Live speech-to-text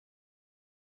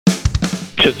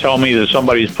to tell me that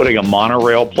somebody's putting a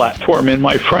monorail platform in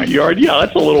my front yard. Yeah,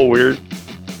 that's a little weird.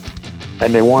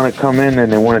 And they want to come in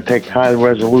and they want to take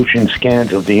high-resolution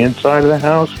scans of the inside of the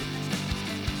house?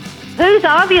 Who's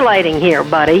ovulating here,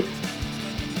 buddy?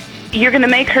 You're going to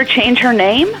make her change her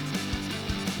name?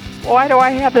 Why do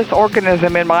I have this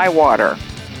organism in my water?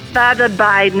 By the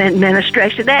Biden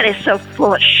administration, that is so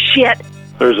full of shit.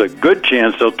 There's a good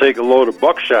chance they'll take a load of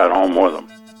buckshot home with them.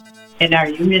 And are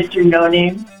you Mr. No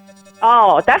Name?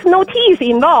 Oh, that's no T's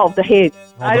involved here.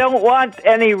 I don't want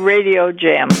any radio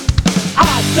jam.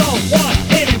 I don't want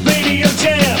any radio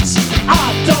jams.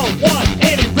 I don't want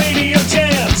any radio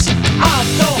jams. I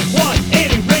don't want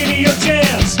any radio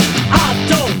jams. I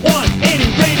don't want any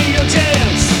radio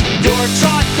jams. Your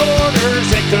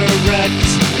tricorders incorrect.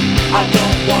 I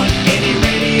don't want any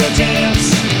radio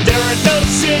jams. There are no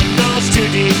signals to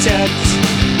detect.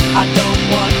 I don't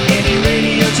want any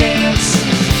radio jams.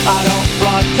 I don't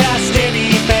broadcast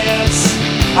any bands.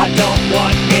 I don't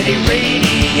want any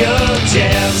radio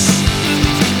jams.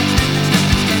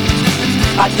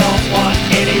 I don't want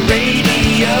any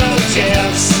radio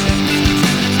jams.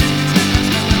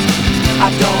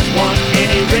 I don't want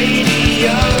any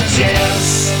radio jams.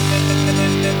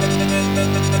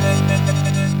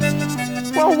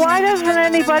 Well, why doesn't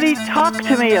anybody talk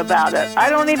to me about it? I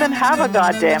don't even have a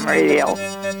goddamn radio.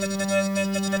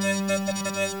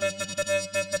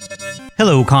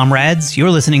 Hello, comrades.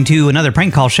 You're listening to another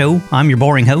prank call show. I'm your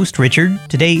boring host, Richard.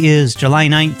 Today is July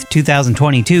 9th,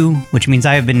 2022, which means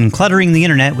I have been cluttering the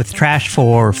internet with trash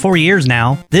for 4 years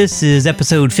now. This is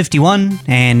episode 51,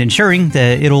 and ensuring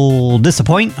that it'll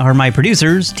disappoint are my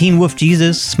producers, Teen Wolf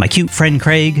Jesus, my cute friend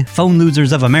Craig, Phone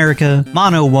Losers of America,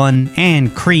 Mono One,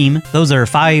 and Cream. Those are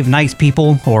 5 nice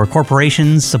people or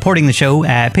corporations supporting the show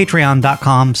at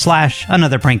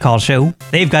patreon.com/anotherprankcallshow.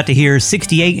 They've got to hear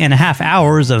 68 and a half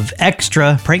hours of extra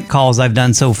prank calls I've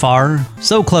done so far.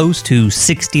 So close to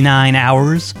 69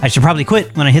 hours. I should probably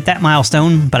quit when I hit that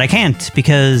milestone, but I can't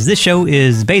because this show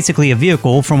is basically a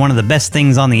vehicle for one of the best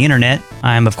things on the internet.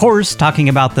 I'm of course talking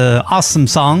about the awesome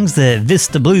songs that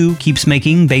Vista Blue keeps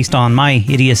making based on my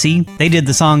idiocy. They did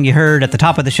the song you heard at the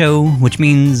top of the show, which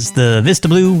means the Vista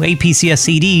Blue APCS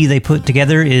CD they put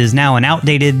together is now an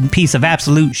outdated piece of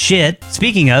absolute shit.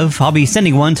 Speaking of, I'll be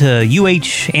sending one to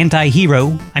UH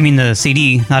Anti-Hero. I mean the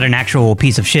CD, not an actual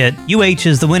piece of shit. UH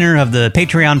is the winner of the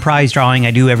Patreon prize drawing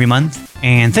I do every month.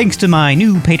 And thanks to my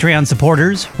new Patreon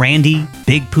supporters, Randy,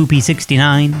 Big Poopy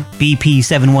 69, BP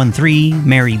 713,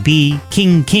 Mary B,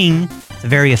 King, it's a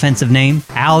very offensive name,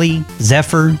 Ali,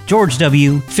 Zephyr, George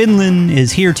W, Finland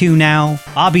is here too now,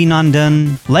 Bobby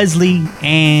Nandun, Leslie,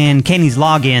 and Kenny's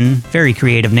Login. Very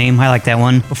creative name, I like that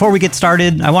one. Before we get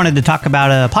started, I wanted to talk about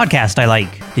a podcast I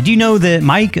like. Did you know that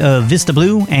Mike of Vista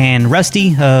Blue and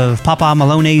Rusty of Papa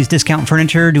Malone's Discount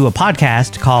Furniture do a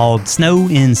podcast called Snow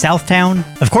in Southtown?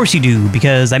 Of course you do,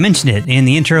 because I mentioned it in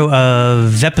the intro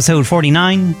of episode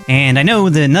 49, and I know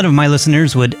that none of my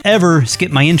listeners would ever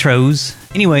skip my intros.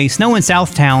 Anyway, Snow in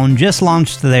Southtown just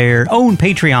launched their own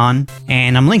Patreon,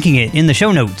 and I'm linking it in the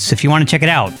show notes if you want to check it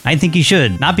out. I think you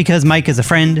should. Not because Mike is a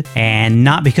friend, and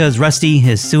not because Rusty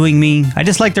is suing me. I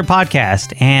just like their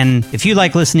podcast, and if you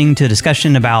like listening to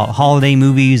discussion about holiday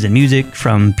movies and music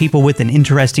from people with an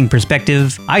interesting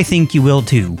perspective, I think you will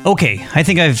too. Okay, I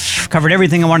think I've covered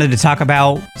everything I wanted to talk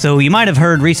about. So you might have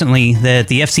heard recently that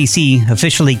the FCC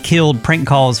officially killed prank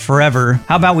calls forever.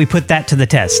 How about we put that to the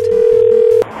test?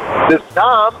 This is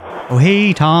Tom. Oh,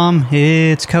 hey, Tom.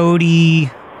 It's Cody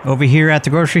over here at the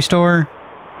grocery store.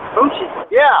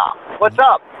 Yeah, what's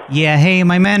up? Yeah, hey,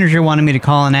 my manager wanted me to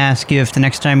call and ask you if the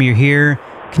next time you're here,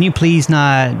 can you please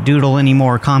not doodle any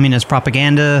more communist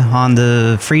propaganda on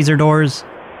the freezer doors?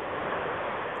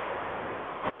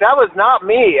 That was not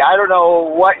me. I don't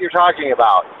know what you're talking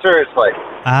about. Seriously.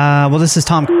 Well, this is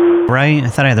Tom, right? I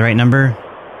thought I had the right number.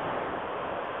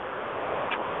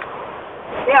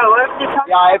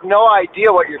 Yeah, I have no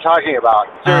idea what you're talking about.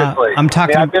 Seriously. I'm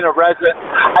talking... I've been a resident...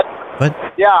 What?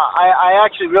 Yeah, I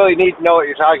actually really need to know what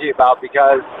you're talking about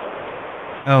because...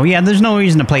 Oh, yeah, there's no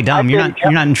reason to play dumb. You're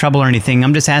not in trouble or anything.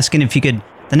 I'm just asking if you could,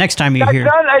 the next time you're here...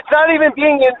 It's not even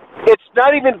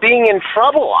being in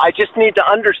trouble. I just need to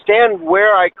understand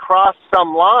where I crossed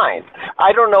some line.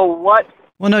 I don't know what...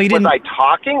 Well, no, you didn't... Was I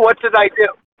talking? What did I do?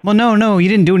 Well, no, you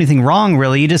didn't do anything wrong,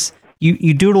 really. You just...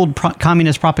 You doodled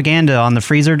communist propaganda on the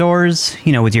freezer doors,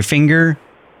 you know, with your finger,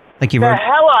 like you were. I'm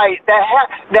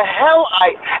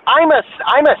a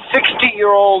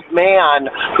 60-year-old man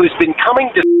who's been coming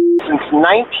to since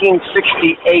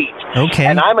 1968. Okay.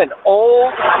 And I'm an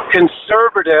old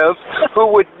conservative who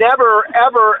would never,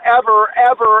 ever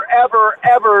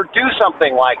do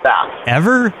something like that.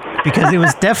 Ever? Because it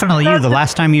was definitely you the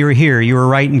last time you were here. You were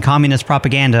writing communist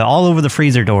propaganda all over the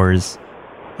freezer doors.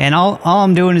 And all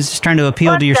I'm doing is just trying to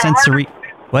appeal to your sense of...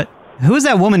 What? Who is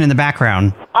that woman in the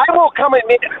background? I will come and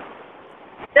meet...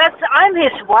 I'm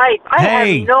his wife. I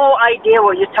have no idea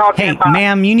what you're talking about. Hey,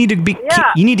 ma'am, you need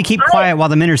to keep quiet while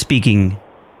the men are speaking.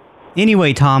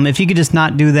 Anyway, Tom, if you could just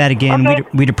not do that again,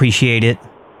 we'd appreciate it.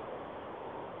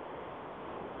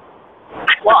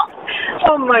 Well,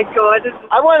 oh my God!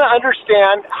 I want to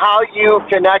understand how you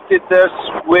connected this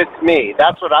with me.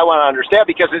 That's what I want to understand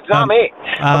because it's not me.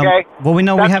 Okay. Well, we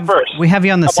know we have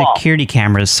you on the security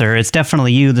cameras, sir. It's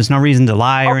definitely you. There's no reason to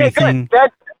lie or anything.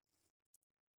 Good.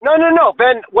 No,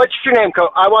 Ben. What's your name?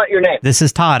 I want your name. This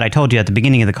is Todd. I told you at the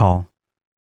beginning of the call.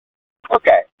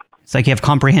 Okay. It's like you have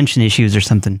comprehension issues or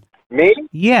something. Me?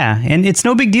 Yeah, and it's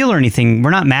no big deal or anything.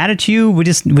 We're not mad at you. We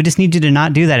just need you to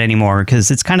not do that anymore because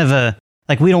it's kind of a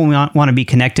like we don't want to be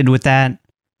connected with that.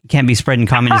 You can't be spreading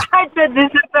communist. This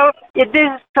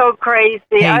is so crazy.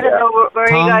 Hey, I don't know where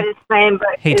Tom? he got his name,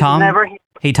 but Hey, it's Tom? never.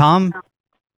 Hey, Tom?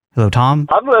 Hello, Tom?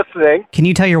 I'm listening. Can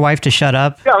you tell your wife to shut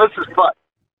up? Yeah, this is fun.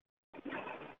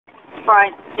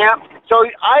 Fine. Yep. So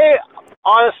I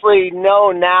honestly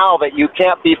know now that you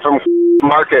can't be from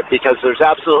market because there's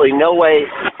absolutely no way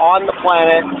on the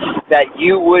planet that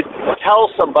you would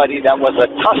tell somebody that was a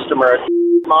customer at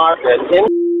market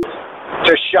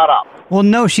to shut up. Well,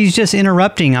 no, she's just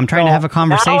interrupting. I'm trying to have a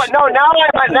conversation.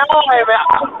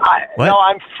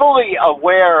 I'm fully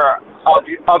aware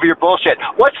of your bullshit.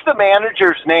 What's the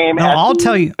manager's name? No, I'll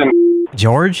tell you,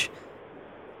 George.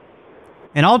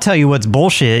 And I'll tell you what's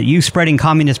bullshit. You spreading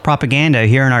communist propaganda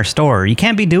here in our store. You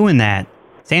can't be doing that.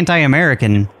 It's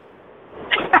anti-American.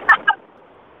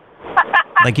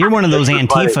 Like you're one of those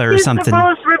Antifa or something.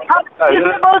 He's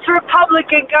the most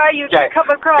Republican guy you can come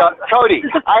across. Cody,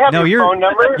 I have your phone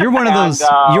number. You're one of those.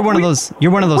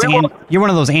 You're one of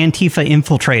those Antifa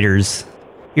infiltrators.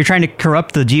 You're trying to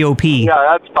corrupt the GOP.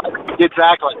 Yeah, that's fine.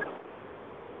 Exactly.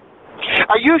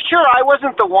 Are you sure I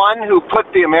wasn't the one who put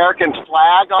the American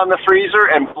flag on the freezer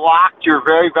and blocked your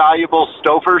very valuable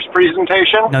Stouffer's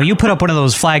presentation? No, you put up one of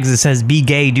those flags that says "Be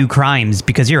gay, do crimes"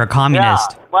 because you're a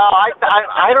communist. Yeah. Well,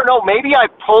 I don't know. Maybe I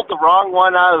pulled the wrong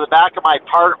one out of the back of my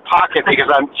pocket because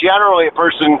I'm generally a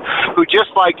person who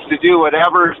just likes to do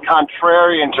whatever's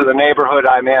contrarian to the neighborhood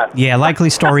I'm in. Yeah,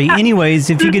 likely story. Anyways,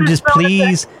 if you could just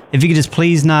please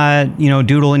not,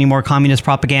 doodle any more communist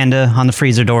propaganda on the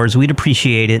freezer doors, we'd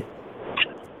appreciate it.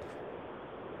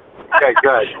 Okay,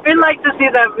 good. We'd like to see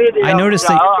that video. I noticed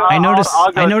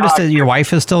that your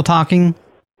wife is still talking.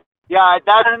 Yeah,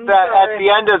 that's at the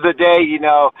end of the day,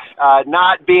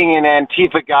 not being an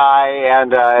Antifa guy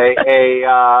and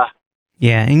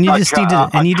yeah, and you just need to.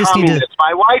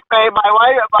 My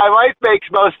wife makes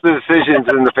most of the decisions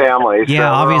in the family. Yeah,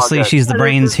 so obviously she's the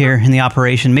brains here in the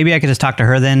operation. Maybe I could just talk to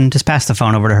her then. Just pass the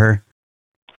phone over to her.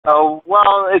 Oh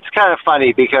well, it's kind of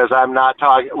funny because I'm not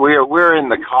talking. We're in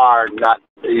the car, not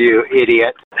you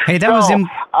idiot. Hey, that was him.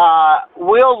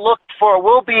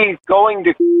 We'll be going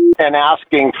to and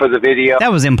asking for the video.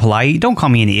 That was impolite. Don't call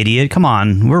me an idiot. Come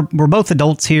on, we're both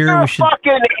adults here.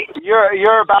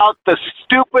 You're about the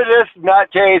stupidest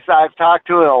nutcase I've talked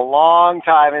to in a long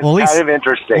time. It's kind of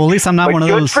interesting. Well, at least I'm not one of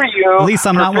those. Good for you. At least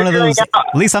I'm not one of those. At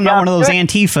least I'm not one of those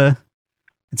Antifa.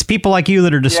 It's people like you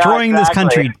that are destroying this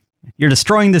country. You're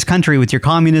destroying this country with your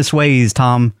communist ways,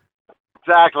 Tom.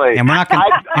 Exactly. And we're not going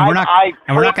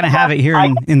to have it here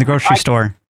in the grocery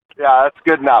store. Yeah, that's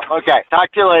good enough. Okay,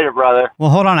 talk to you later, brother. Well,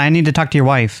 hold on. I need to talk to your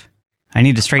wife. I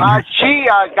need to straighten her. She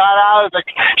got out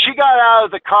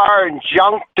of the car and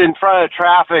jumped in front of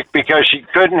traffic because she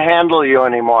couldn't handle you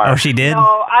anymore. Oh, she did?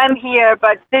 No, I'm here,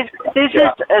 but this is,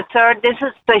 sir, this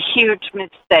is a huge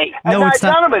mistake. No, it's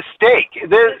not a mistake.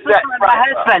 This is my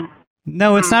husband.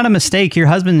 No, it's not a mistake. Your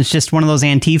husband is just one of those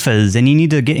Antifas, and you need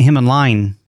to get him in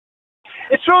line.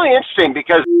 It's really interesting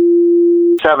because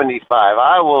 75,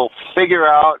 I will figure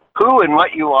out who and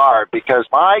what you are because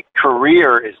my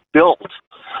career is built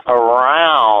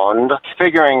around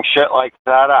figuring shit like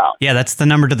that out. Yeah, that's the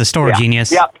number to the store,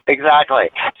 genius. Yep, exactly.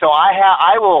 So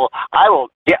I will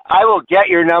get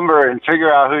your number and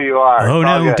figure out who you are. Oh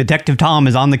no, Detective Tom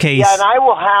is on the case. Yeah, and I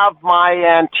will have my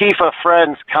Antifa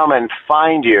friends come and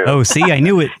find you. Oh, see, I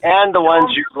knew it. And the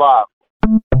ones you love.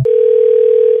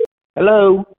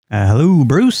 Hello. Hello,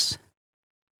 Bruce.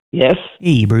 Yes.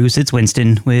 Hey, Bruce, it's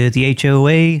Winston with the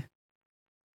HOA.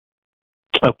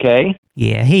 Okay.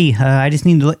 Yeah, hey, I just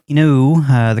need to let you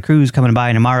know the crew's coming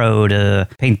by tomorrow to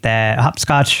paint that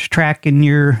hopscotch track in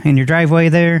your driveway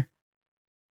there.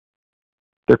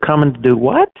 They're coming to do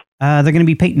what? They're going to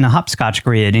be painting a hopscotch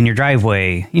grid in your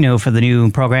driveway, for the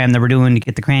new program that we're doing to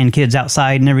get the grandkids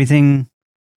outside and everything.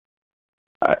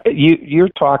 you're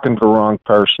talking to the wrong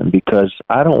person because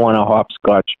I don't want a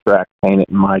hopscotch track painted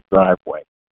in my driveway.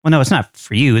 Well, no, it's not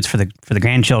for you. It's for the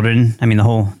grandchildren. I mean, the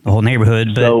whole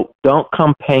neighborhood. But, So don't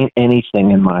come paint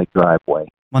anything in my driveway.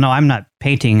 well, no, I'm not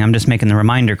painting. I'm just making the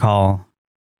reminder call.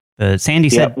 But Sandy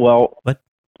said, well, what?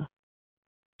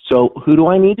 So who do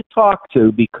I need to talk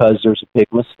to because there's a big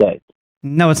mistake?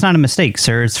 No, it's not a mistake,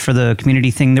 sir. It's for the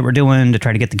community thing that we're doing to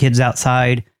try to get the kids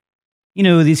outside. You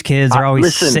know, these kids are always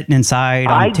Listen, sitting inside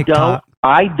on TikTok.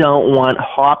 I don't want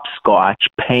hopscotch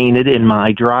painted in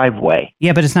my driveway.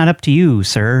 Yeah, but it's not up to you,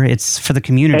 sir. It's for the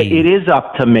community. It is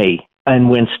up to me and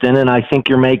Winston, and I think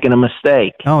you're making a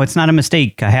mistake. Oh, it's not a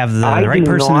mistake. I have the right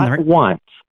person. I do not want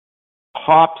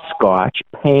hopscotch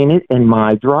painted in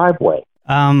my driveway.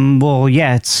 Well,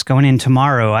 yeah, it's going in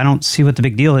tomorrow. I don't see what the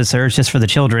big deal is, sir. It's just for the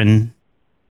children.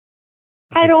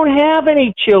 I don't have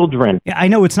any children. Yeah, I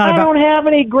know it's not I about... don't have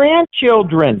any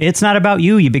grandchildren. It's not about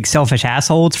you, you big selfish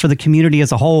asshole. It's for the community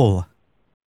as a whole.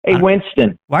 Hey,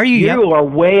 Winston. Why are you... You are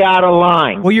way out of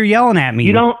line. Well, you're yelling at me.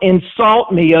 You don't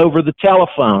insult me over the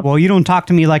telephone. Well, you don't talk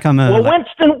to me like I'm a... Well,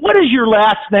 Winston, what is your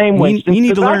last name, Winston? You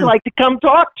need to learn... I'd like to come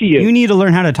talk to you. You need to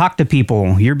learn how to talk to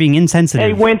people. You're being insensitive.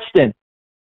 Hey, Winston.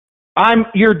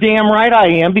 You're damn right I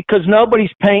am, because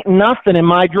nobody's painting nothing in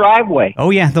my driveway.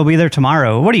 Oh, yeah, they'll be there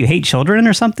tomorrow. What, do you hate children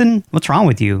or something? What's wrong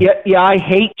with you? Yeah, I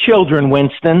hate children,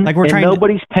 Winston. Like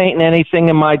nobody's painting anything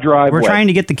in my driveway. We're trying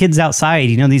to get the kids outside.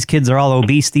 You know, these kids are all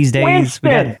obese these days.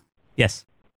 Winston! Yes.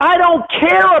 I don't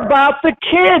care about the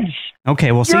kids.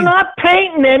 Okay, we'll see. You're not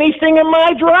painting anything in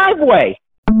my driveway.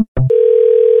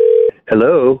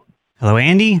 Hello? Hello,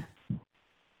 Andy?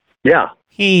 Yeah.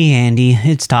 Hey, Andy.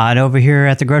 It's Todd over here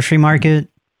at the grocery market.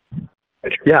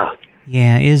 Yeah.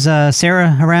 Yeah, is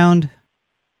Sarah around?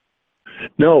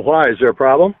 No, why? Is there a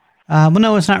problem? Well,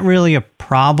 no, it's not really a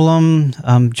problem.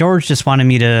 George just wanted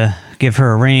me to give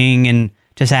her a ring and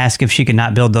just ask if she could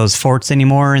not build those forts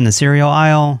anymore in the cereal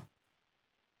aisle.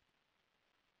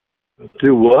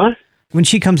 Do what? When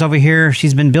she comes over here,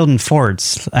 she's been building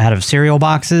forts out of cereal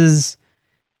boxes.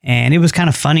 And it was kind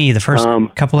of funny the first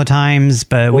couple of times,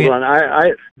 but hold on.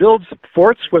 I build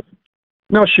forts with...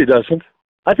 No, she doesn't.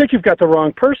 I think you've got the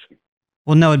wrong person.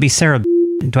 Well, no, it'd be Sarah.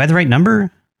 Do I have the right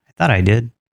number? I thought I did.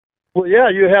 Well, yeah,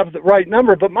 you have the right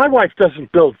number, but my wife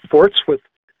doesn't build forts with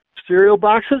cereal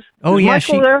boxes. Oh, Is yeah,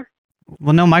 Michael there?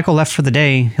 Well, no, Michael left for the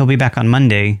day. He'll be back on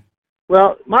Monday.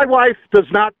 Well, my wife does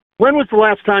not... When was the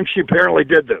last time she apparently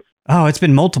did this? Oh, it's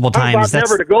been multiple times. I'm about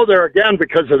never to go there again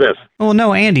because of this. Well,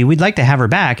 no, Andy, we'd like to have her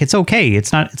back. It's okay.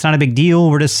 It's not a big deal.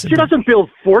 We're just... She doesn't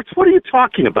build forts. What are you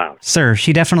talking about? Sir,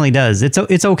 she definitely does.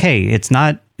 It's okay. It's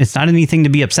not anything to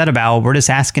be upset about. We're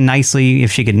just asking nicely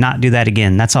if she could not do that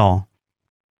again. That's all.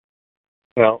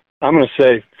 Well, I'm going to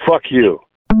say, fuck you.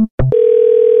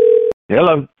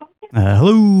 Hello.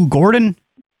 Hello, Gordon?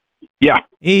 Yeah.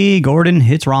 Hey, Gordon.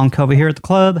 It's Ron over here at the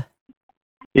club.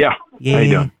 Yeah. Yeah. How you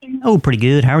doing? Oh, pretty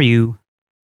good. How are you?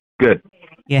 Good.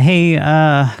 Yeah, hey,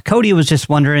 Cody was just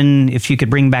wondering if you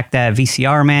could bring back that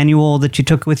VCR manual that you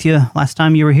took with you last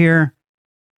time you were here.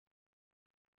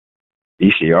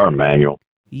 VCR manual?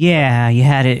 Yeah, you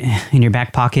had it in your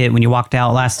back pocket when you walked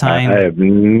out last time. I have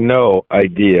no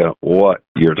idea what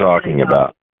you're talking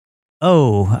about.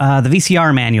 Oh, the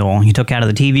VCR manual you took out of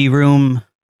the TV room.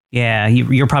 Yeah,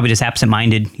 you're probably just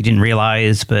absent-minded. You didn't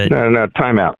realize, but... No,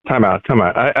 time out.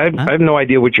 I have no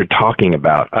idea what you're talking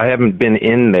about. I haven't been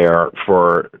in there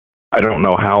for I don't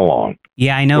know how long.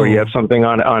 Yeah, I know. Where you have something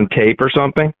on tape or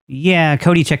something? Yeah,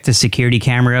 Cody checked the security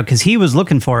camera because he was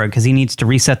looking for it because he needs to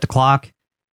reset the clock,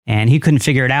 and he couldn't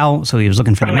figure it out, so he was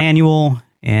looking for the manual,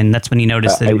 and that's when he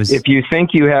noticed that it was... If you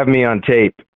think you have me on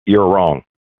tape, you're wrong.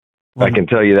 Well, I can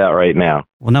tell you that right now.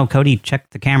 Well, no, Cody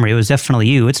checked the camera. It was definitely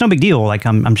you. It's no big deal. Like,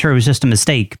 I'm sure it was just a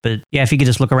mistake. But yeah, if you could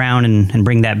just look around and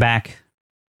bring that back.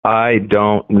 I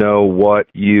don't know what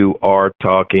you are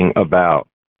talking about.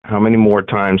 How many more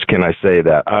times can I say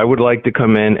that? I would like to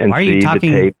come in and see the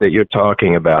tape that you're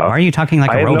talking about. Why are you talking like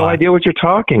a robot? I have no idea what you're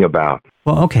talking about.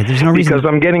 Well, okay, there's no reason. Because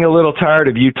I'm getting a little tired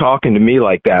of you talking to me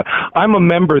like that. I'm a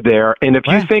member there, and if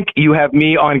you think you have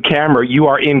me on camera, you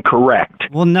are incorrect.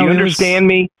 Well, no, do you understand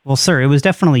me? Well, sir, it was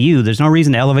definitely you. There's no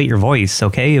reason to elevate your voice,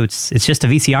 okay? It's just a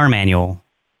VCR manual.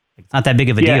 It's not that big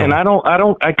of a deal. Yeah, and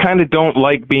I kind of don't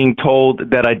like being told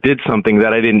that I did something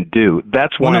that I didn't do.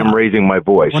 That's why I'm raising my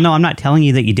voice. Well, no, I'm not telling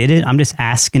you that you did it. I'm just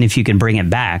asking if you can bring it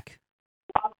back.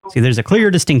 See, there's a clear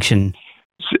distinction.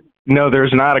 No,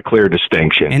 there's not a clear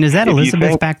distinction. And is that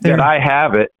Elizabeth back there? That I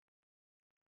have it.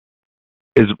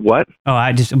 Is what? Oh,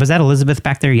 was that Elizabeth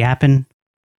back there yapping?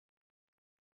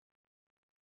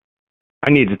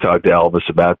 I need to talk to Elvis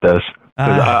about this.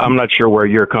 'Cause I'm not sure where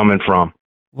you're coming from.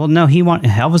 Well, no,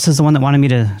 Elvis is the one that wanted me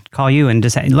to call you and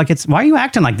just why are you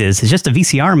acting like this? It's just a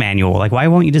VCR manual. Like, why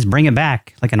won't you just bring it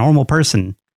back like a normal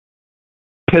person?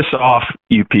 Piss off,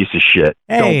 you piece of shit.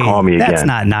 Hey, don't call me again. That's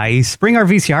not nice. Bring our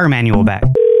VCR manual back.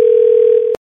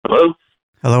 Hello?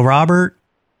 Hello, Robert?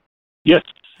 Yes.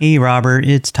 Hey, Robert.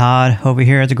 It's Todd over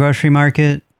here at the grocery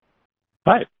market.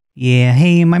 Hi. Yeah,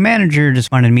 hey, my manager just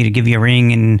wanted me to give you a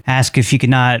ring and ask if you could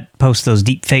not post those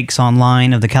deep fakes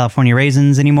online of the California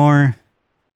raisins anymore.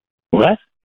 What?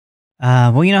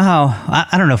 Well, you know how,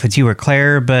 I don't know if it's you or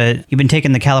Claire, but you've been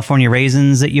taking the California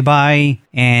raisins that you buy,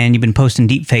 and you've been posting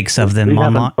deep fakes of them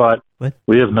online.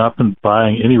 We have not been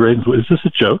buying any raisins. Is this a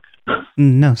joke?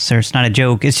 No, sir, it's not a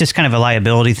joke. It's just kind of a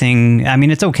liability thing. I mean,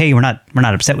 it's okay. We're not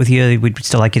upset with you. We'd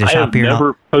still like you to shop here. I have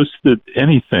never posted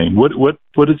anything. What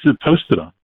is it posted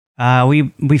on?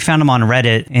 We found them on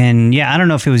Reddit, and yeah, I don't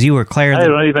know if it was you or Claire. I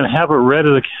don't even have a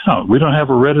Reddit account. We don't have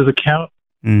a Reddit account.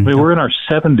 I mean, we're in our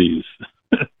 70s.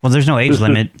 Well, there's no age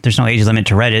limit. There's no age limit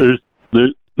to Reddit.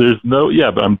 There's no,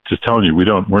 yeah, but I'm just telling you,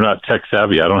 we're not tech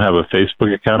savvy. I don't have a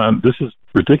Facebook account. This is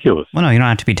ridiculous. Well, no, you don't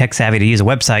have to be tech savvy to use a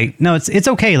website. No, it's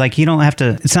okay. Like, you don't have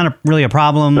to, it's not really a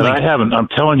problem. But like, I haven't, I'm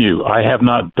telling you, I have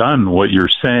not done what you're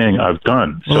saying I've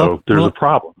done. So there's a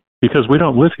problem because we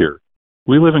don't live here.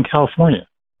 We live in California.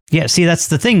 Yeah, see, that's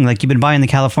the thing. Like, you've been buying the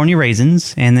California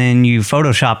raisins, and then you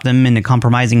Photoshop them into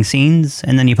compromising scenes,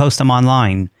 and then you post them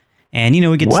online. And, you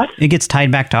know, it gets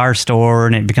tied back to our store,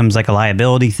 and it becomes like a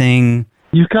liability thing.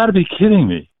 You've got to be kidding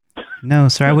me. No,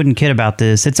 sir, I wouldn't kid about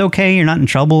this. It's okay. You're not in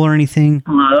trouble or anything.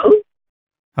 Hello?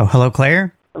 Oh, hello,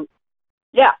 Claire?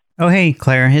 Yeah. Oh, hey,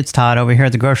 Claire. It's Todd over here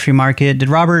at the grocery market. Did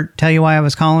Robert tell you why I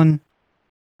was calling?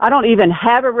 I don't even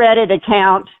have a Reddit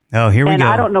account. Oh, here we go. And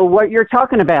I don't know what you're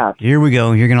talking about. Here we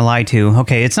go. You're going to lie too.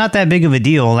 Okay, it's not that big of a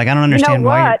deal. Like, I don't understand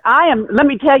why. You know what? Let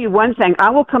me tell you one thing. I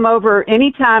will come over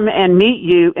anytime and meet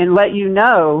you and let you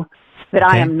know that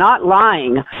I am not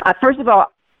lying. First of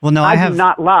all, well, no, I do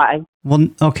not lie. Well,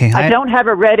 okay. I don't have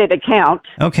a Reddit account.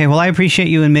 Okay, well, I appreciate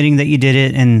you admitting that you did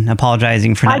it and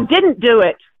apologizing for that. I didn't do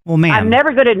it. Well, ma'am. I'm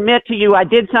never going to admit to you I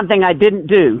did something I didn't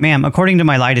do. Ma'am, according to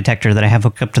my lie detector that I have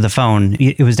hooked up to the phone,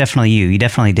 it was definitely you. You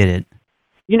definitely did it.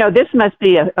 You know, this must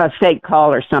be a fake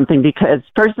call or something because,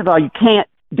 first of all, you can't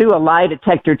do a lie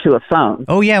detector to a phone.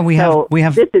 Oh, yeah, we have.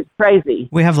 This is crazy.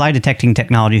 We have lie detecting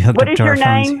technology hooked up to our phones.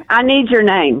 What is your name? I need your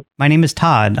name. My name is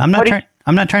Todd. I'm not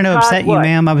trying to upset you,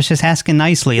 ma'am. I was just asking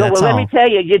nicely. That's all. Well, let me tell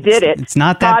you, you did it. It's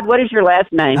not that. Todd, what is your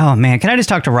last name? Oh, man. Can I just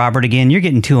talk to Robert again? You're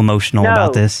getting too emotional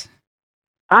about this.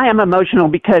 I am emotional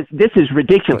because this is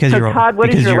ridiculous. Todd,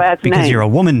 what is your last name? Because you're a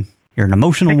woman. You're an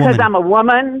emotional woman. Because I'm a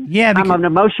woman? Yeah. I'm an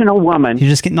emotional woman. You're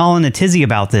just getting all in a tizzy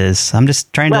about this. I'm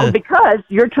just trying to... Well, because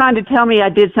you're trying to tell me I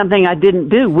did something I didn't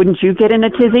do. Wouldn't you get in a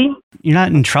tizzy? You're not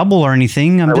in trouble or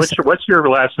anything. What's your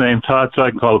last name, Todd, so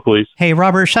I can call the police? Hey,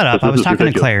 Robert, shut up. I was talking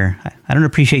to Claire. I don't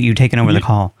appreciate you taking over the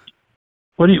call.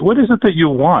 What is it that you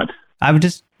want? I was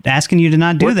just asking you to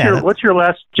not do that. What's your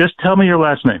last... Just tell me your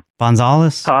last name.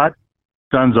 Gonzalez? Todd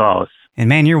Gonzalez. And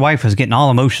man, your wife was getting all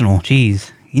emotional.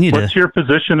 Jeez. What's your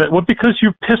position? Well, because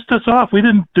you pissed us off. We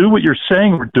didn't do what you're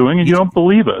saying we're doing, and you don't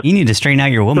believe us. You need to straighten out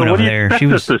your woman over there. What do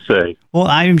you expect us to say?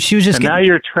 Well, she was just. And now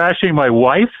you're trashing my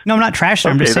wife? No, I'm not trashing her.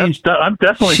 I'm just saying. I'm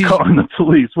definitely calling the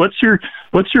police. What's your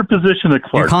position at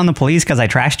Clark? You're calling the police because I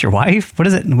trashed your wife? What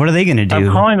is it? What are they going to do?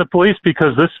 I'm calling the police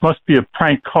because this must be a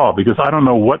prank call because I don't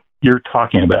know what you're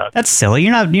talking about. That's silly.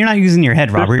 You're not using your head,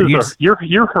 Robert.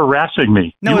 You're harassing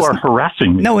me. No, you are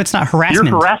harassing me. No, it's not harassment.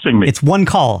 You're harassing me. It's one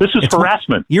call. This is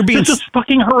harassment. This is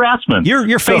fucking harassment.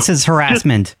 Your face is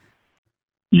harassment.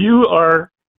 You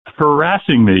are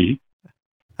harassing me.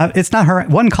 It's not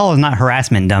one call is not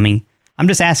harassment, dummy. I'm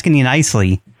just asking you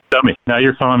nicely. Dummy. Now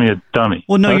you're calling me a dummy.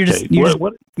 Well, no, you're just being.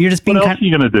 What else are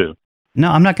you going to do? No,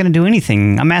 I'm not going to do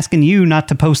anything. I'm asking you not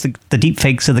to post the deep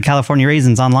fakes of the California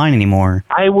raisins online anymore.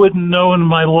 I wouldn't know, and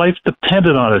my life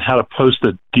depended on it, how to post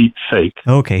a deep fake.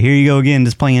 Okay, here you go again,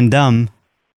 just playing dumb.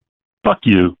 Fuck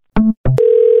you.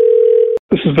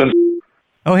 This is Ben.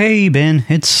 Oh, hey, Ben.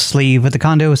 It's Sleeve with the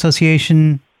Condo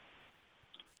Association.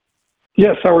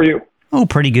 Yes, how are you? Oh,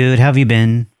 pretty good. How have you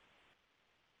been?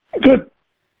 Good.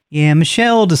 Yeah,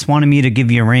 Michelle just wanted me to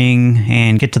give you a ring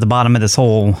and get to the bottom of this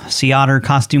whole sea otter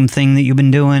costume thing that you've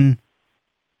been doing.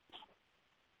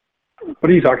 What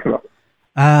are you talking about?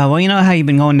 Well, you know how you've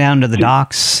been going down to the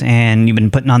docks and you've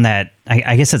been putting on that,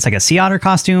 I guess it's like a sea otter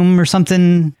costume or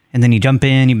something, and then you jump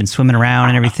in, you've been swimming around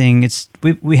and everything.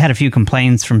 We had a few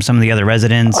complaints from some of the other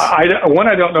residents. I don't know.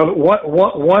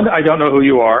 One, I don't know who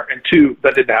you are, and two,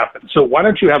 that didn't happen. So why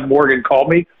don't you have Morgan call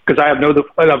me? Because I have no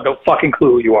fucking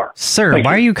clue who you are. Sir,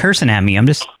 why are you cursing at me? I'm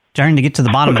just trying to get to the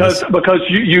bottom of this. Because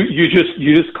you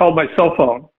just called my cell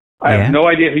phone I have no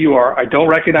idea who you are. I don't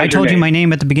recognize. I told you my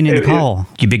name at the beginning of the call.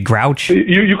 You big grouch.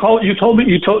 You told me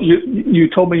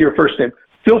your first name.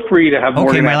 Feel free to have.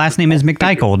 Okay, my last name is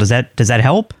McDykel. Does that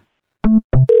help?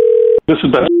 This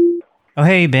is Ben. Oh,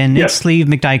 hey Ben, it's Sleeve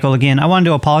McDykel again. I wanted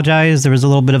to apologize. There was a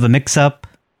little bit of a mix-up.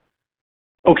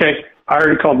 Okay, I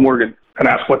already called Morgan and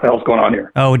asked what the hell's going on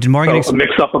here. Oh, did Morgan? A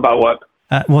mix-up about what?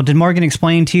 Well, did Morgan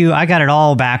explain to you? I got it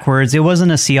all backwards. It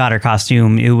wasn't a sea otter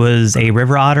costume. It was a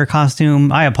river otter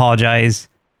costume. I apologize.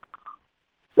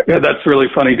 Yeah, that's really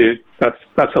funny, dude.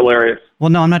 That's hilarious. Well,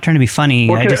 no, I'm not trying to be funny.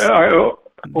 Okay,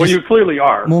 well, you clearly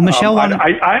are. Well, Michelle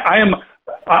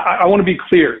I want to be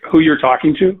clear who you're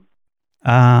talking to.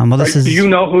 Well, this is... Do you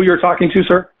know who you're talking to,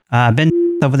 sir? Ben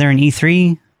over there in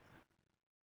E3.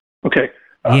 Okay.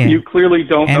 You clearly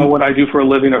don't know what I do for a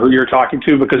living or who you're talking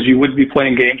to because you wouldn't be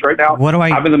playing games right now. What do I...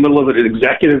 I'm in the middle of an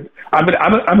executive... I'm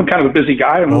kind of a busy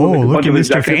guy. Look at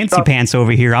Mr. Fancy Pants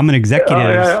over here. I'm an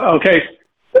executive.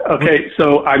 Okay,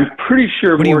 so I'm pretty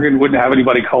sure Morgan wouldn't have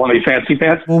anybody calling me Fancy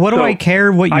Pants. Well, what do I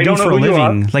care what you do for a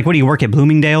living? Like, what do you work at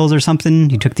Bloomingdale's or something?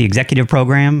 You took the executive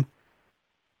program?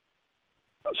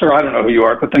 Sir, I don't know who you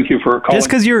are, but thank you for calling. Just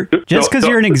because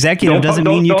you're an executive doesn't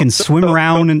mean you can swim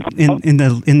around in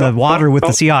the water with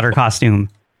the sea otter costume.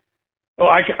 Well,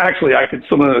 I could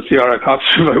swim in a sea otter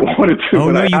costume if I wanted to.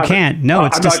 Oh no, you can't. No,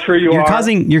 it's just not sure you're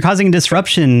causing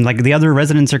disruption. Like the other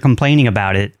residents are complaining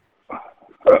about it.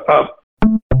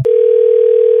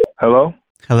 Hello?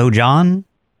 Hello, John?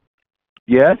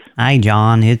 Yes? Hi,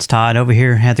 John. It's Todd over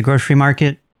here at the grocery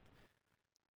market.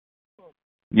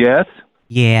 Yes?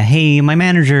 Yeah, hey, my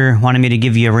manager wanted me to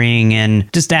give you a ring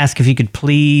and just ask if you could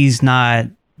please not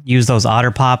use those otter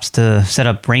pops to set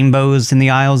up rainbows in the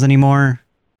aisles anymore.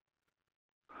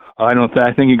 I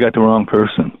think you got the wrong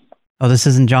person. Oh, this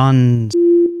isn't John's...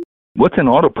 What's an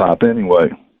otter pop anyway?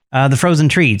 The frozen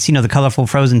treats, the colorful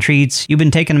frozen treats. You've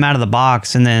been taking them out of the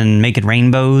box and then making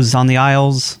rainbows on the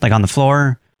aisles, like on the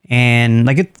floor. And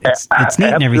like it's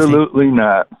neat and everything. Absolutely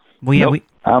not. Well, yeah, nope,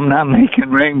 I'm not making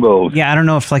rainbows. Yeah, I don't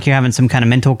know if like you're having some kind of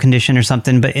mental condition or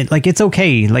something, but it's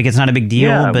okay. Like it's not a big deal.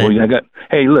 Yeah, but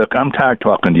hey, look, I'm tired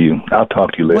talking to you. I'll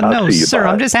talk to you later. Well, no, I'll see you. Sir,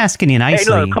 bye. I'm just asking you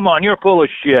nicely. Hey, look, come on, you're full of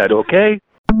shit, okay?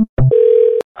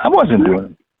 I wasn't doing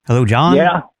it. Hello, John?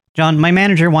 Yeah. John, my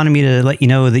manager wanted me to let you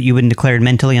know that you've been declared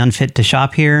mentally unfit to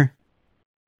shop here.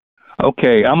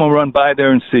 Okay, I'm gonna run by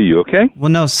there and see you, okay?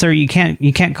 Well, no, sir, you can't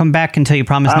come back until you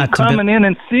promise not to... I'm coming in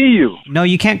and see you. No,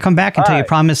 you can't come back until you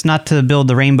promise not to build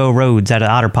the rainbow roads out of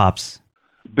otter pops.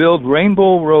 Build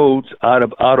rainbow roads out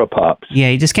of otter pops? Yeah,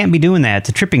 you just can't be doing that. It's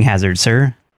a tripping hazard,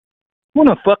 sir. What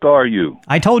the fuck are you?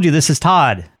 I told you, this is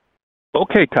Todd.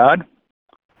 Okay, Todd.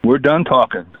 We're done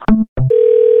talking.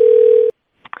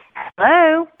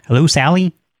 Hello? Hello,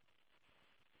 Sally?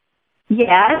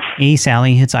 Yes? Hey,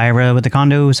 Sally, it's Ira with the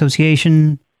Condo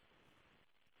Association.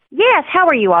 Yes, how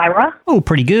are you, Ira? Oh,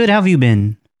 pretty good. How have you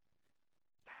been?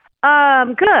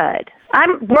 Good.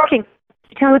 I'm working.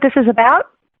 Tell me what this is about?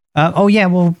 Oh, yeah,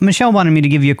 well, Michelle wanted me to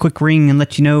give you a quick ring and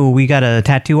let you know we got a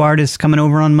tattoo artist coming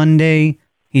over on Monday.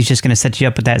 He's just going to set you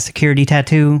up with that security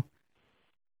tattoo.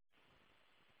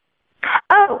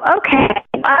 Oh, okay.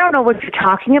 I don't know what you're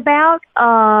talking about.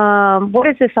 What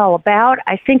is this all about?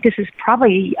 I think this is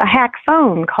probably a hack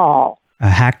phone call. A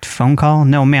hacked phone call?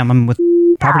 No, ma'am, I'm with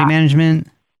property management.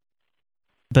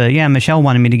 But yeah, Michelle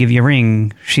wanted me to give you a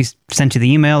ring. She sent you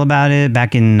the email about it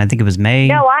back in, I think it was May.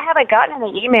 No, I haven't gotten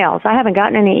any emails. I haven't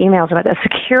gotten any emails about the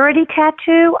security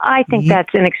tattoo. I think that's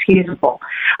inexcusable.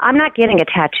 I'm not getting a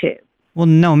tattoo. Well,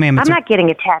 no, ma'am. I'm not getting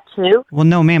a tattoo. Well,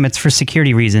 no, ma'am. It's for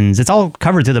security reasons. It's all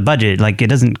covered through the budget. Like, it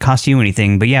doesn't cost you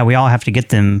anything. But yeah, we all have to get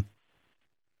them.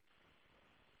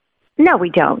 No, we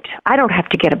don't. I don't have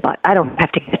to get I don't have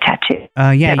to get a tattoo.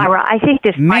 Yeah. Ira, I think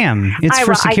this... Ma'am, it's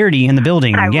for security in the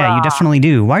building. Yeah, you definitely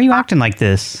do. Why are you acting like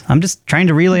this? I'm just trying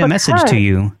to relay a message to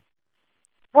you.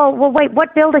 Well, wait.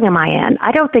 What building am I in?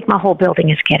 I don't think my whole building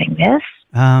is getting this.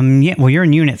 Yeah, well, you're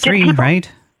in Unit 3,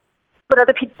 right?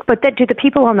 But do the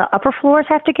people on the upper floors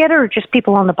have to get it, or just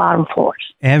people on the bottom floors?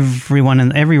 Every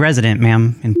resident,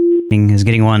 ma'am, is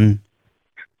getting one.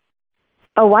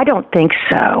 Oh, I don't think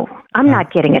so. I'm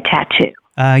not getting a tattoo.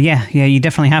 Yeah, you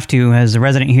definitely have to. As a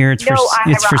resident here, it's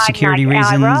for security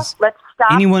reasons. Ira, let's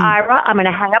stop. Ira, I'm going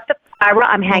to hang up the. Ira,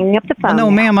 I'm hanging up the phone. No,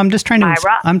 ma'am, I'm just trying to.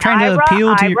 I'm trying to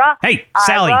appeal to your. Hey,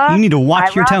 Sally, you need to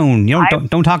watch your tone. You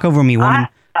don't talk over me, woman.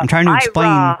 I'm trying to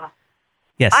explain.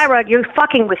 Yes. Ira, you're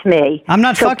fucking with me. I'm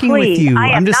not fucking with you.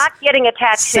 I'm just not getting a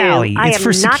tattoo. Sally, it's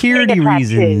for security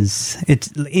reasons.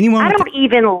 It's anyone. I don't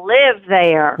even live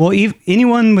there. Well,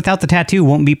 anyone without the tattoo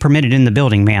won't be permitted in the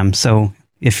building, ma'am. So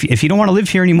If you don't want to live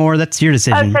here anymore, that's your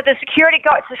decision. Oh, so the security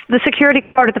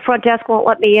guard at the front desk won't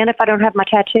let me in if I don't have my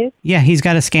tattoo? Yeah, he's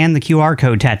got to scan the QR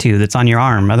code tattoo that's on your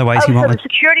arm. Otherwise, he won't. So the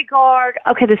security guard.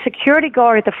 Okay, the security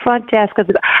guard at the front desk. Okay,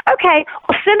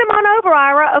 well, send him on over,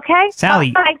 Ira. Okay,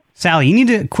 Sally. Bye. Sally, you need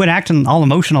to quit acting all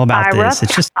emotional about Ira, this.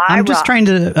 It's just I'm just trying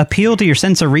to appeal to your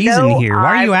sense of reason here.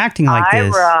 Why are you acting like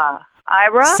this?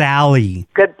 Ira. Sally.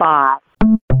 Goodbye.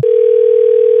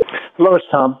 Hello, it's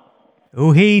Tom.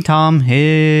 Oh, hey, Tom.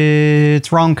 It's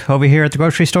Ronk over here at the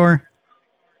grocery store.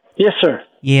 Yes, sir.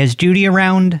 Yeah, is Judy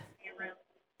around?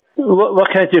 What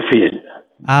can I do for you?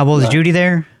 Well, is Judy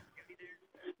there?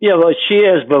 Yeah, well, she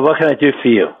is, but what can I do for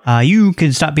you? You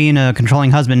could stop being a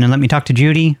controlling husband and let me talk to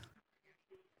Judy.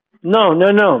 No.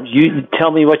 You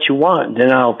tell me what you want,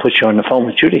 then I'll put you on the phone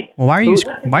with Judy. Well, why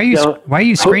are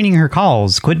you screening her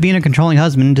calls? Quit being a controlling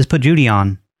husband. Just put Judy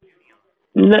on.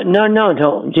 No.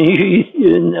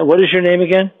 What is your name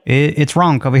again? It's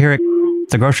Ronk over here at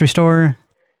the grocery store.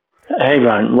 Hey,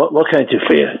 Ron, what can I do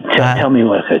for you? Tell me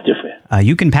what can I do for you.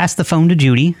 You can pass the phone to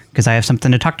Judy because I have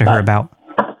something to talk to her about.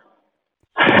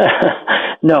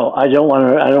 No, I don't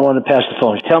want to pass the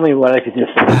phone. Tell me what I could do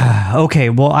for you. Okay,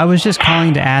 well, I was just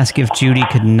calling to ask if Judy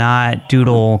could not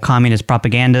doodle communist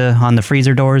propaganda on the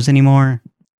freezer doors anymore.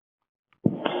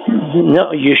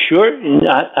 No, you sure?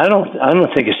 I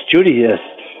don't think it's Judy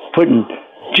putting.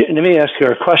 Let me ask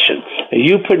her a question. Are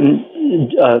you putting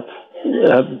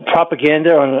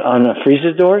propaganda on the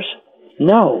freezer doors?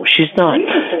 No, she's not.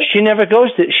 She never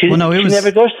goes to. She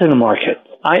never goes to the market.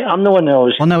 I'm the one that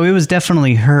always. Well, no, it was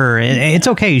definitely her. It's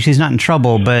okay. She's not in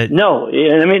trouble, but no.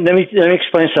 Let me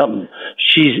explain something.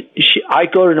 I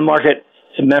go to the market.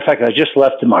 As a matter of fact, I just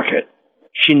left the market.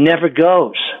 She never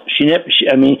goes. She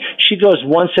goes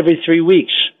once every 3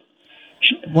 weeks.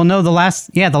 Well, no, the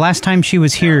last time she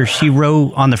was here, she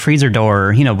wrote on the freezer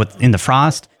door, in the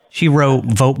frost, she wrote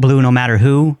 "Vote Blue, no matter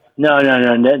who." No,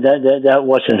 that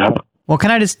wasn't her. Well,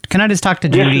 can I just talk to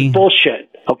Judy? This is bullshit.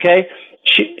 Okay.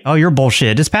 Oh, you're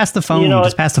bullshit. Just pass the phone.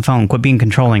 Just pass the phone. Quit being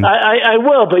controlling. I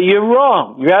will, but you're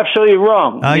wrong. You're absolutely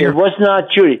wrong. It was not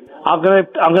Judy. I'm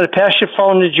gonna pass your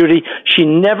phone to Judy. She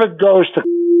never goes to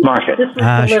market.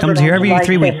 She comes here every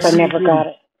 3 weeks. I never got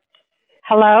it.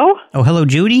 Hello? Oh, hello,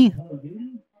 Judy?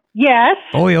 Yes.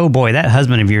 Boy, oh boy, that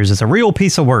husband of yours is a real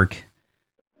piece of work.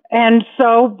 And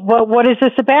so, what is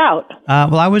this about?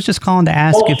 Well, I was just calling to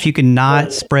ask if you could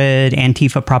not spread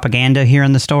Antifa propaganda here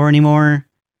in the store anymore.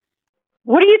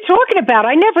 What are you talking about?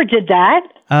 I never did that.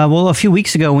 Well, a few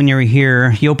weeks ago when you were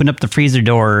here, you opened up the freezer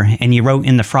door and you wrote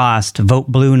in the frost,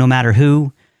 "Vote Blue, no matter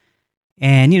who."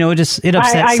 And, it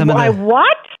upset some of the...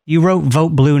 What? You wrote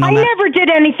 "Vote Blue, no matter..." I never did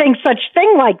anything such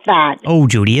thing like that. Oh,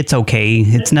 Judy, it's okay.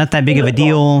 It's not that big of a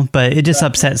deal, but it just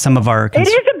upset some of our... It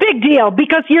is a big deal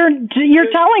because you're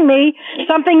telling me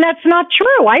something that's not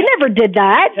true. I never did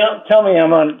that. Tell me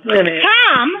I'm on.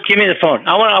 Tom, give me the phone.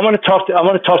 I want to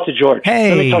talk to George. Hey,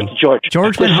 let me talk to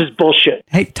George. This is bullshit.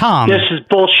 Hey, Tom. This is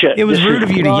bullshit. It was rude of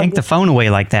you to yank the phone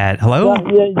away like that. Hello?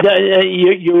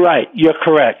 You're right. You're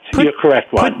correct. You're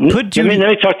correct, Ron. Let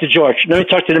me talk to George. Let me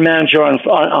talk to the manager on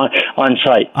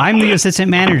site. I'm the assistant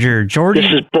manager. George. This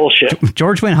is bullshit.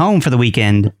 George went home for the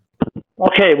weekend.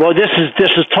 Okay, well, this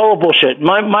is total bullshit.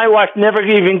 My wife never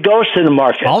even goes to the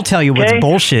market. I'll tell you what's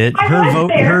bullshit.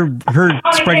 Her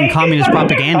spreading communist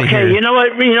propaganda here. Okay, you know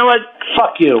what?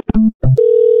 Fuck you.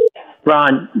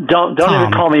 Ron, don't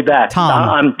even call me back. Tom.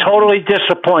 I'm totally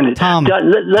disappointed. Tom.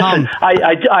 Listen,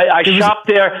 I shop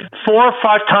there 4 or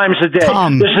 5 times a day.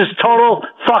 Tom. This is total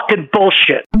fucking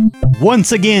bullshit.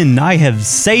 Once again, I have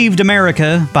saved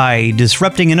America by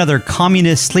disrupting another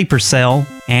communist sleeper cell,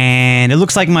 and it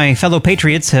looks like my fellow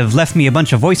patriots have left me a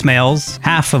bunch of voicemails,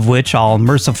 half of which I'll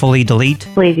mercifully delete.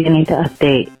 Please, you need to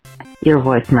update your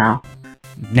voicemail.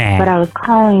 Nah. But I was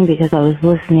calling because I was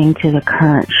listening to the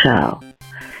current show,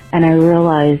 and I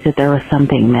realized that there was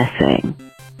something missing.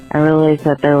 I realized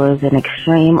that there was an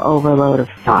extreme overload of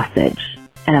sausage,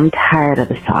 and I'm tired of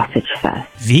the sausage fest.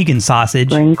 Vegan sausage?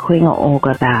 Bring Queen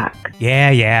Olga back.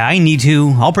 Yeah, I need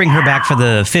to. I'll bring her back for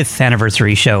the 5th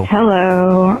anniversary show.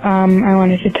 Hello, I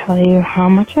wanted to tell you how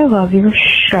much I love your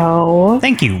show.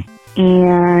 Thank you.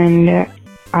 And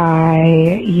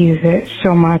I use it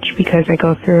so much because I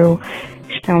go through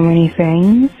so many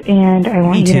things, and I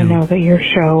want you to know that your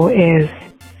show is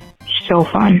so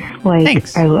fun.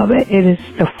 Thanks. I love it. It is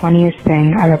the funniest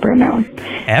thing I've ever known.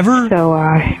 Ever? So,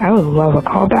 I would love a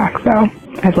call back, though.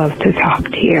 I'd love to talk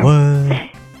to you. What?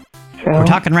 So, we're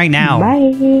talking right now.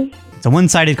 Bye. It's a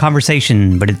one-sided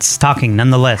conversation, but it's talking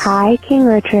nonetheless. Hi, King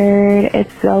Richard.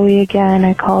 It's Zoe again.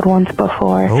 I called once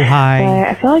before. Oh, hi. But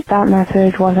I feel like that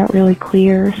message wasn't really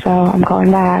clear, so I'm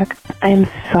calling back. I'm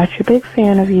such a big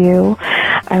fan of you.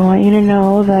 I want you to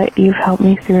know that you've helped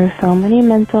me through so many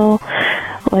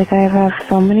I have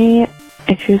so many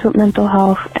issues with mental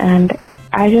health, and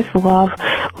I just love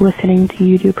listening to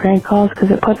you do prank calls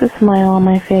because it puts a smile on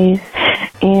my face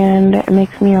and it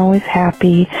makes me always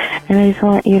happy. And I just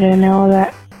want you to know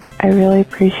that I really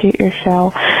appreciate your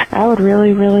show. I would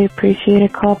really, really appreciate a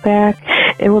call back.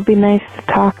 It would be nice to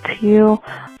talk to you.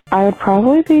 I would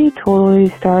probably be totally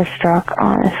starstruck,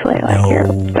 honestly. You're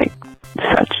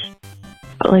such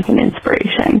an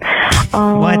inspiration.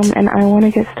 What? And I want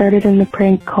to get started in the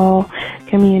prank call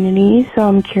community, so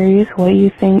I'm curious what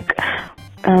you think,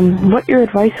 what your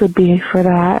advice would be for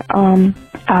that.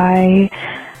 I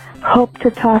hope to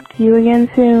talk to you again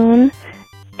soon.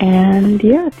 And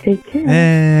yeah, take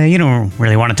care. You don't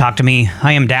really want to talk to me.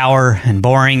 I am dour and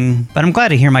boring, but I'm glad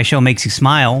to hear my show makes you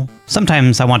smile.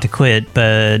 Sometimes I want to quit,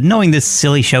 but knowing this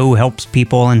silly show helps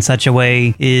people in such a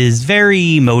way is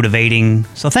very motivating.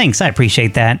 So thanks, I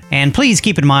appreciate that. And please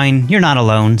keep in mind, you're not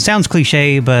alone. Sounds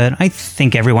cliche, but I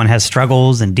think everyone has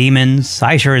struggles and demons.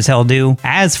 I sure as hell do.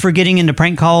 As for getting into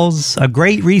prank calls, a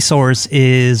great resource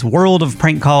is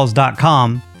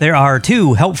worldofprankcalls.com. There are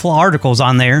 2 helpful articles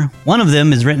on there. One of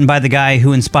them is written by the guy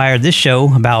who inspired this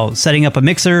show about setting up a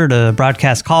mixer to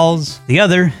broadcast calls. The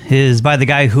other is by the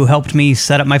guy who helped me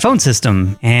set up my phone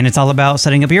system, and it's all about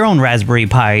setting up your own Raspberry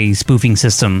Pi spoofing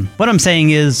system. What I'm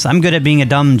saying is, I'm good at being a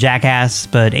dumb jackass,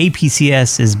 but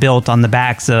APCS is built on the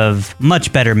backs of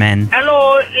much better men.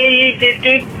 Hello,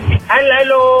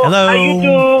 hello. Hello. How you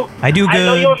do? I do good. I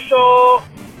know your show.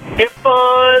 It's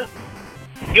fun.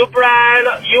 You Brad,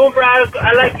 I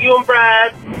like you and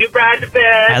Brad. You Brad the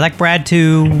best. I like Brad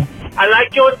too. I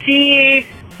like your teeth.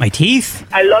 My teeth?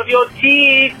 I love your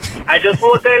teeth. I just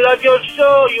want to say I love your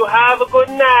show. You have a good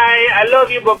night. I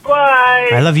love you.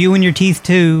 Bye-bye. I love you and your teeth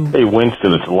too. Hey,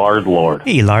 Winston, it's Lard Lord.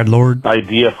 Hey, Lard Lord.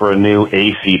 Idea for a new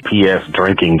ACPS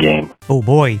drinking game. Oh,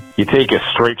 boy. You take a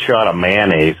straight shot of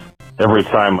mayonnaise every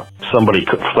time somebody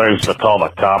tries to call the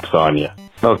cops on you.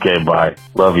 Okay, bye.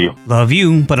 Love you. Love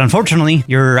you, but unfortunately,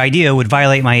 your idea would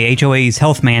violate my HOA's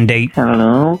health mandate.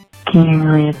 Hello, King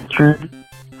Richard.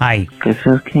 Hi. This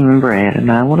is King Brad,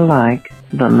 and I would like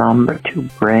the number to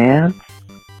Brad's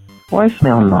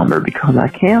voicemail number because I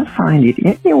can't find it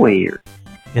anywhere.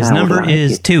 His number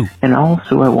is 2. And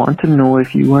also, I want to know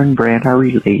if you and Brad are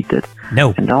related.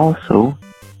 No. And also,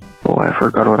 I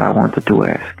forgot what I wanted to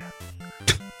ask.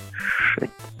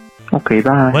 Okay,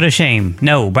 bye. What a shame.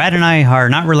 No, Brad and I are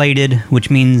not related, which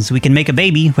means we can make a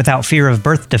baby without fear of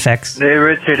birth defects. Hey,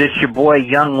 Richard, it's your boy,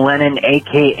 Young Lennon,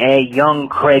 a.k.a. Young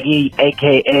Craigie,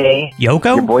 a.k.a.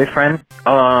 Yoko? Your boyfriend.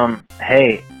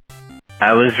 Hey,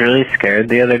 I was really scared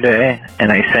the other day,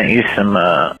 and I sent you some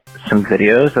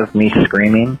videos of me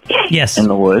screaming. Yes. In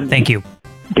the woods. Thank you.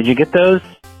 Did you get those?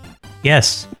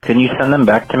 Yes. Can you send them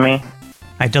back to me?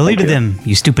 I deleted them,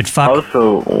 you stupid fuck.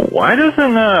 Also, why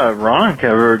doesn't Ronk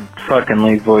ever fucking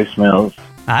leave voicemails?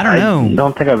 I don't know. I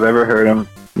don't think I've ever heard him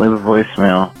leave a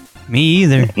voicemail. Me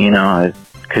either. You know,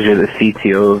 because you're the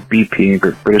CTO of BP,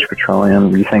 British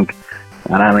Petroleum. You think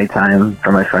I don't have any time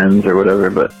for my friends or whatever,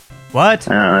 but... What?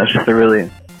 I don't know, it's just a really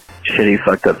shitty,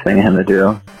 fucked up thing for him to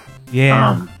do.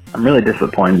 Yeah. I'm really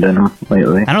disappointed in him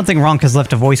lately. I don't think Ronk has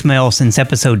left a voicemail since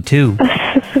episode 2.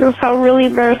 This is going to sound really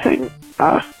embarrassing.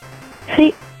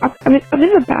 See, I'm in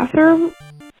the bathroom,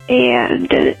 and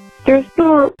there's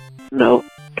no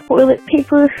toilet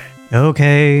paper.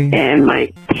 Okay. And my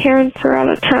parents are out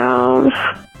of town.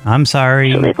 I'm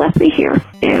sorry. So they left me here,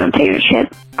 and I'm taking a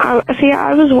shit.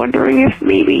 I was wondering if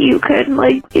maybe you could,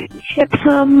 ship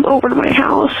some over to my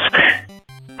house.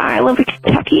 I live in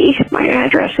Kentucky. My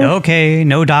address is... Okay,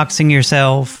 no doxing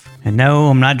yourself. And no,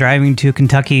 I'm not driving to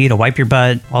Kentucky to wipe your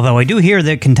butt. Although I do hear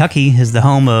that Kentucky is the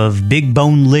home of Big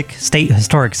Bone Lick State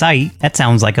Historic Site. That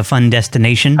sounds like a fun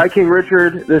destination. Hi, King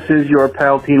Richard. This is your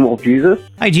pal, Teen Wolf Jesus.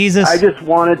 Hi, Jesus. I just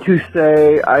wanted to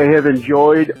say I have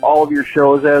enjoyed all of your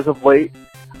shows as of late.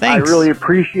 Thanks. I really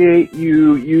appreciate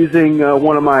you using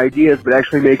one of my ideas, but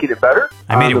actually making it better.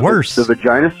 I made it worse. The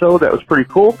Vagina Sode, that was pretty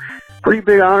cool. Pretty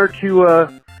big honor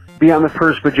to be on the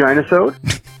first Vagina Sode.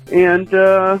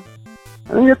 And,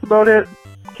 I think that's about it.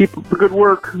 Keep up the good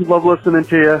work. Love listening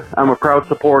to you. I'm a proud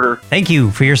supporter. Thank you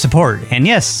for your support. And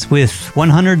yes, with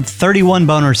 131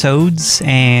 boner sodes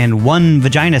and 1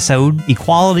 vagina sode,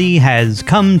 equality has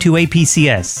come to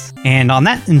APCS. And on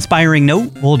that inspiring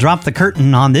note, we'll drop the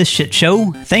curtain on this shit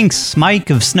show. Thanks, Mike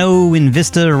of Snow,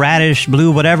 Invista, Radish,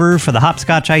 Blue, whatever, for the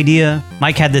hopscotch idea.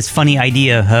 Mike had this funny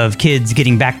idea of kids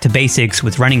getting back to basics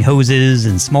with running hoses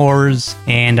and s'mores,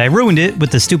 and I ruined it with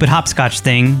the stupid hopscotch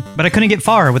thing, but I couldn't get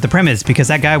far with the premise because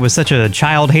that guy was such a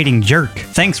child-hating jerk.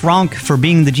 Thanks, Ronk, for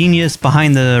being the genius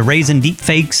behind the raisin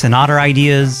deepfakes and otter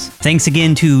ideas. Thanks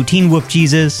again to Teen Wolf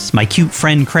Jesus, my cute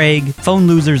friend Craig, Phone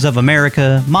Losers of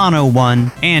America, Mono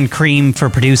One, and Cream for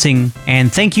producing.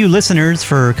 And thank you, listeners,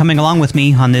 for coming along with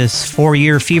me on this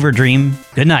 4-year fever dream.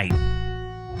 Good night.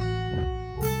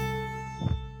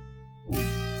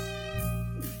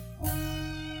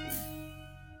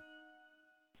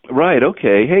 Right,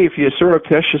 okay. Hey, if you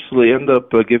surreptitiously end up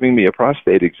giving me a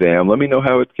prostate exam, let me know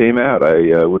how it came out.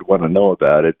 I would want to know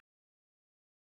about it.